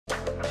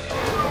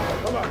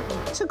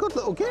It's a good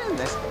little game,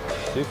 this.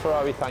 Do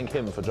Ferrari thank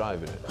him for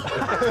driving it?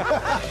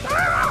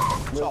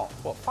 Top.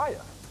 What,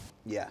 fire?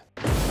 Yeah.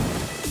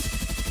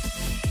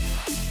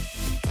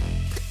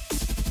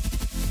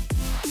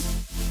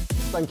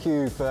 Thank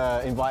you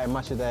for inviting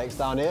MOTDx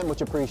down here, much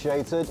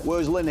appreciated.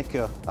 Where's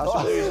Lineker?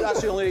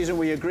 That's the only reason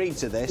we agreed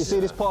to this. You see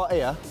this part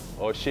here?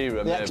 Or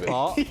Shearer, The X maybe.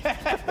 part.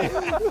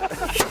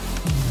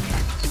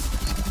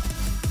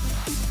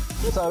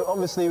 So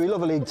obviously we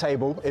love a league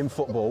table in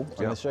football. I'm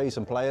going to show you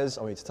some players.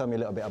 I want you to tell me a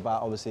little bit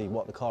about obviously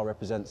what the car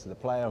represents to the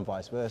player and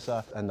vice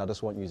versa. And I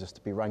just want you just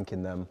to be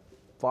ranking them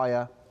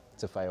fire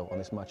to fail on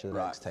this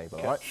MOTDx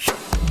table, all right?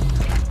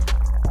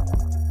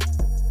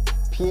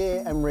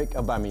 Pierre-Emerick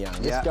Aubameyang.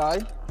 This guy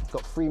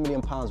got £3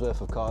 million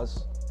worth of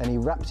cars, and he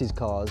wrapped his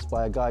cars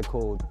by a guy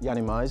called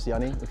Yanni Mize.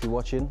 Yanni, if you're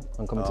watching,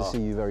 I'm coming to see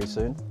you very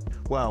soon.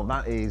 Well,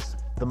 that is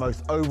the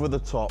most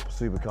over-the-top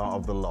supercar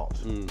of the lot.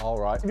 All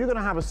right. If you're going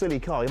to have a silly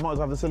car, you might as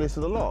well have the silliest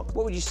of the lot.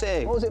 What would you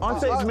say? What was it?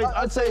 I'd say it's mid.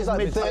 I'd say it's like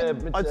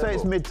I'd say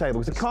it's mid-table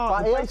because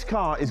the base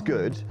car is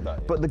good,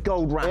 but the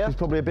gold wrap is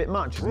probably a bit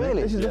much. Isn't it?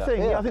 This is the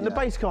thing. I think the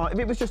base car, if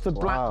it was just a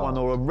black one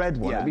or a red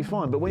one, it'd be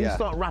fine. But when you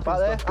start wrapping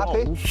stuff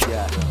gold,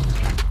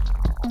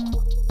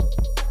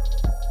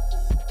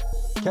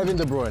 Kevin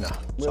De Bruyne.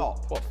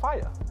 Top. What,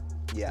 fire?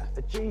 Yeah.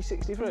 A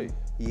G63?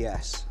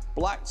 Yes.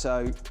 Blacked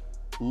out,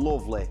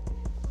 lovely.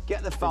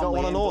 Get the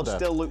family in, but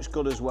still looks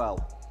good as well.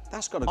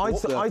 That's got to go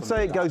up there. I'd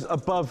say it goes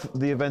above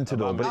the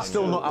Aventador, but it's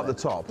still not at the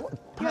top.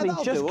 Paddy,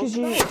 just because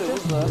you...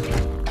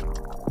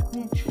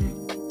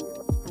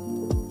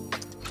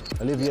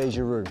 Olivier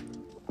Giroud.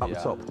 Up the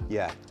top.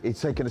 Yeah.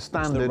 He's taken a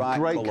standard,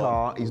 great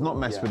car, he's not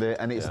messed with it,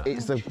 and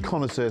it's a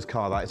connoisseur's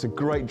car, that. It's a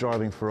great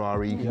driving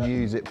Ferrari, you can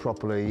use it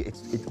properly,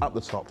 it's up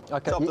the top.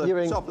 Okay,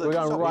 we're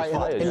going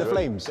right in the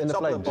flames, in the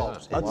flames.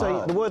 I'd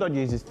say the word I'd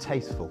use is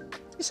tasteful.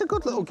 It's a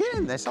good little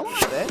game, this. I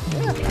like this.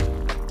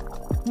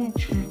 Yeah.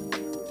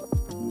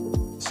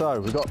 So,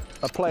 we've got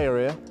a player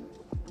here,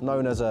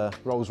 known as a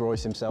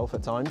Rolls-Royce himself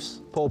at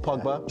times, Paul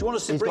Pogba. Do you want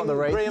us to bring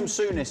Graham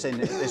Souness in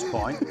at this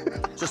point?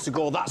 Just to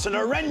go, that's an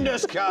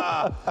horrendous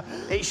car!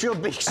 It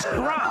should be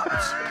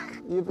scrapped!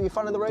 You a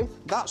fan of the Wraith?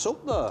 That's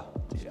up there.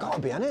 It's got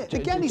to be, hasn't it?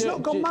 Again, he's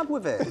not gone mad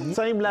with it.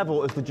 Same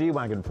level as the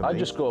G-Wagon for me. I'd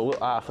just go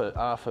half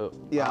a...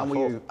 Yeah, and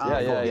you.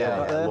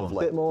 Yeah.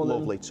 Lovely. Bit more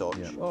lovely touch.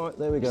 Yeah. All right,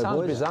 there we go, It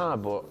sounds boys. bizarre,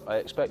 but I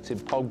expected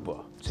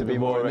Pogba to be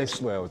more in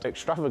this world.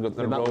 extravagant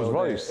than In that world,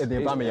 Rolls-Royce. in the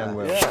Aubameyang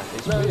world. Yeah,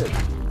 it's weird.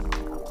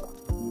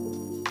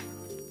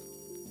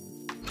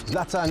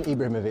 Zlatan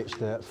Ibrahimovic,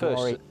 the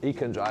Ferrari. First, he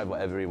can drive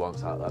whatever he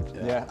wants out of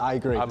that. Yeah, I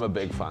agree. I'm a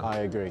big fan. I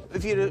agree.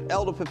 If you'd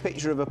held up a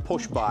picture of a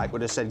push bike,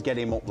 would have said, get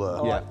him up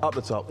there. Yeah, up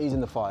the top. He's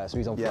in the fire, so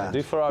he's on fire.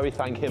 Do Ferrari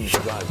thank him for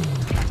driving it?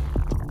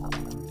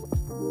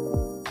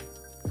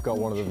 We've got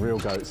one of the real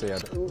goats here.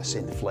 I've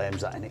seen the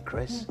flames, that in it,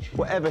 Chris.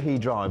 Whatever he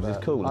drives is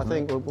cool, I isn't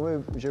think it? we'll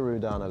move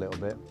Giroud down a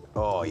little bit.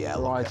 Oh, yeah,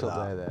 look Right at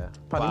up that. there.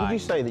 Paddy, would you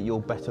say that you're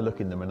better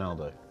looking than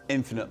Ronaldo?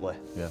 Infinitely.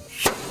 Yeah.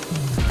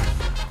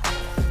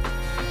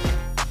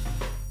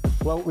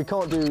 Well, we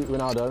can't do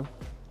Ronaldo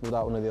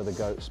without one of the other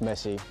goats,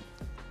 Messi.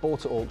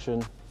 Bought at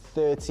auction,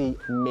 €30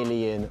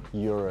 million.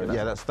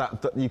 Yeah, that's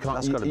you can't.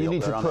 That's gotta be you up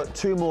need there, to hasn't put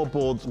 2 more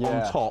boards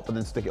Yeah. on top and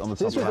then stick it on the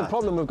top. This was the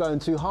problem with going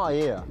too high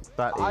here.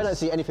 That I is- don't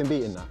see anything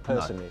beating that,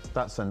 personally. No,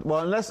 that's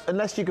well,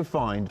 unless you could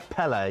find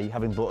Pele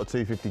having bought a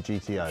 250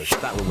 GTO,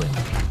 that will win.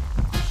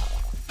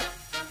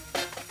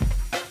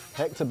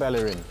 Hector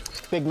Bellerin,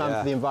 big man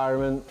for the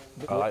environment.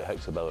 I like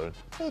Hector Bellerin.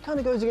 He kind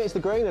of goes against the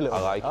grain a little.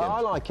 I like him.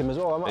 I like him as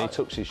well. And he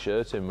tucks his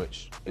shirt in,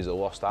 which is a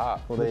lost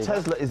art. Well, The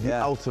Tesla is the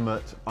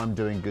ultimate I'm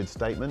doing good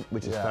statement,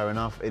 which is fair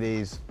enough. It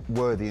is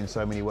worthy in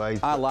so many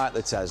ways. I like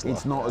the Tesla.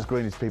 It's not as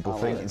green as people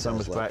think in some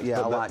respects. Yeah,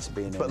 I but like to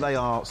be in it. But they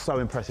are so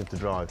impressive to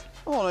drive.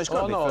 Oh, no, it's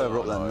got to be further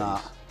up than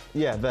that.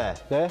 Yeah, there.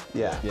 There?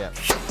 Yeah. Yeah.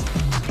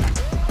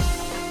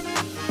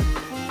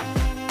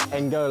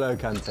 N'Golo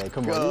Kante,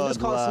 come on. You just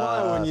can't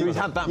smile when you... He's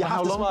had that you for have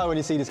how to long? smile when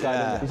you see this guy,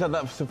 don't you? He's had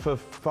that for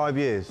 5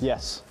 years.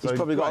 Yes. He's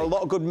probably got a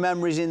lot of good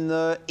memories in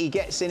there. He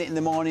gets in it in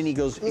the morning, he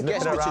goes, he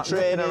gets me to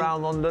training.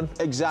 around London.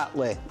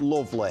 Exactly.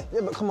 Lovely.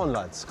 Yeah, but come on,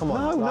 lads, come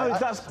on. No, Like,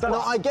 that's...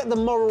 No, I get the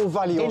moral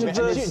value of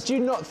it. Do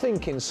you not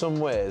think in some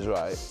ways,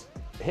 right,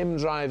 him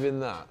driving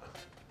that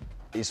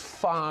is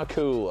far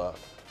cooler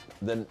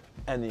than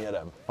any of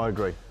them? I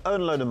agree.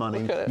 Earn a load of money.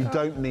 Look at it. You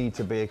don't need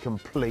to be a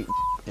complete...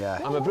 Yeah.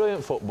 I'm a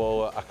brilliant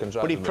footballer, I can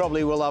drive But he a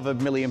probably will have a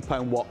 £1 million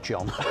watch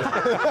on.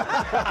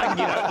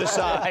 Hanging out the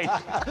side.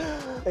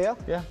 Yeah?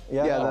 Yeah,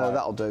 No,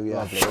 that'll do, yeah.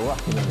 Lovely, we're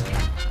whacking in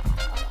there.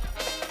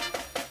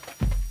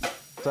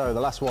 So,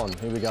 the last one,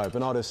 here we go.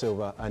 Bernardo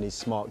Silva and his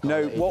smart car.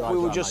 No, that he what drives we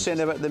were around just saying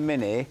Manchester. about the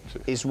Mini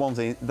is one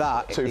thing.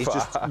 That Too is far.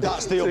 just,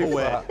 that's the other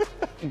way.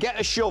 Get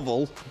a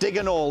shovel, dig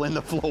an hole in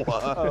the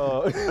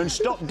floor, and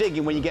stop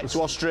digging when you get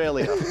to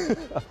Australia.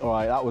 All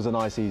right, that was a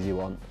nice, easy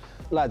one.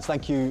 Lads,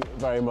 thank you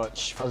very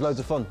much. It was loads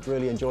of fun.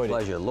 Really enjoyed it.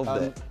 Pleasure,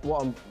 loved it.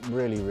 What I'm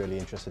really, really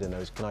interested in, though,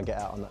 is can I get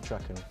out on that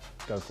track and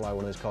go fly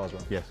one of those cars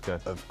around? Yes, go.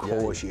 Of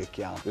course you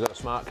can. We've got a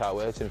smart car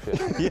waiting for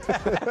you.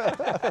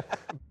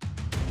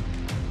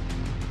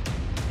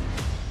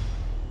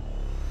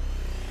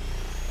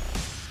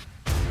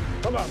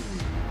 Come on.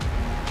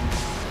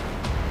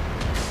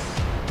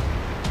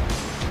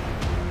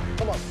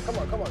 Come on, come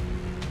on, come on.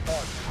 Come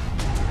on.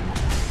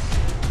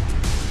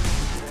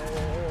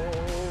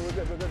 Oh, we're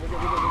good, we're good, we're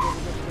good, we're good,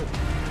 we're good.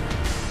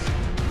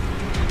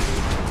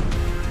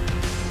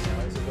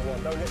 Oh, this is the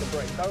one. Don't hit the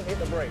brake. Don't hit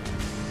the brake.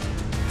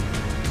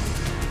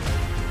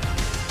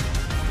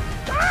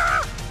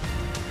 Ah!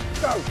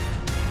 Go!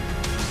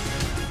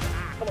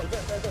 Come on, go.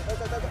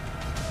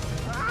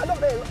 Ah, not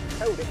there.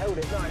 Hold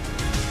it,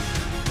 nice.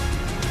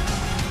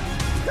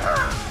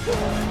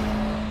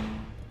 Ah!